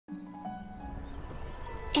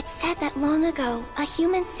It's said that long ago, a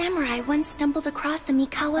human samurai once stumbled across the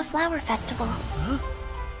Mikawa Flower Festival. Huh?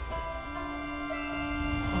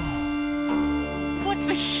 What's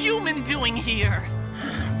a human doing here?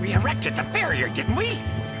 We erected the barrier, didn't we?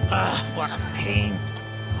 What a pain.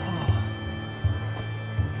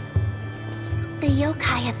 The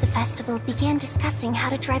yokai at the festival began discussing how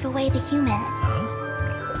to drive away the human. Huh?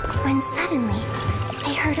 When suddenly,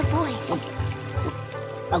 they heard a voice.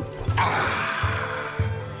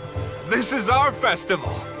 This is our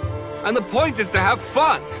festival, and the point is to have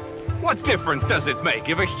fun. What difference does it make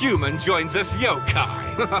if a human joins us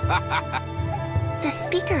yokai? The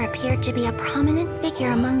speaker appeared to be a prominent figure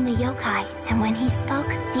among the yokai, and when he spoke,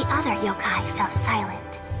 the other yokai fell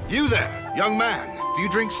silent. You there, young man. Do you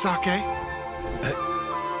drink sake?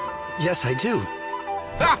 Yes, I do.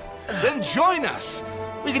 Ha! Then join us.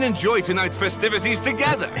 We can enjoy tonight's festivities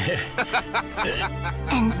together.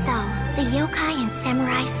 And so, the yokai and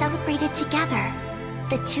samurai celebrated together.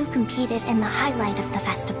 The two competed in the highlight of the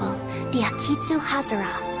festival, the Akitsu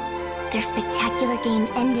Hazara. Their spectacular game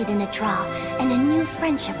ended in a draw, and a new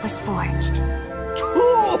friendship was forged.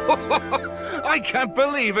 I can't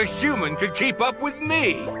believe a human could keep up with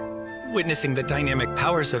me. Witnessing the dynamic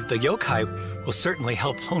powers of the yokai will certainly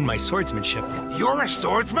help hone my swordsmanship. You're a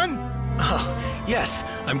swordsman? Oh, yes.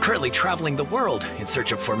 I'm currently traveling the world in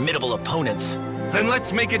search of formidable opponents. Then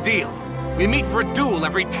let's make a deal. We meet for a duel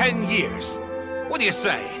every 10 years. What do you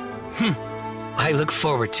say? I look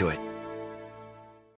forward to it.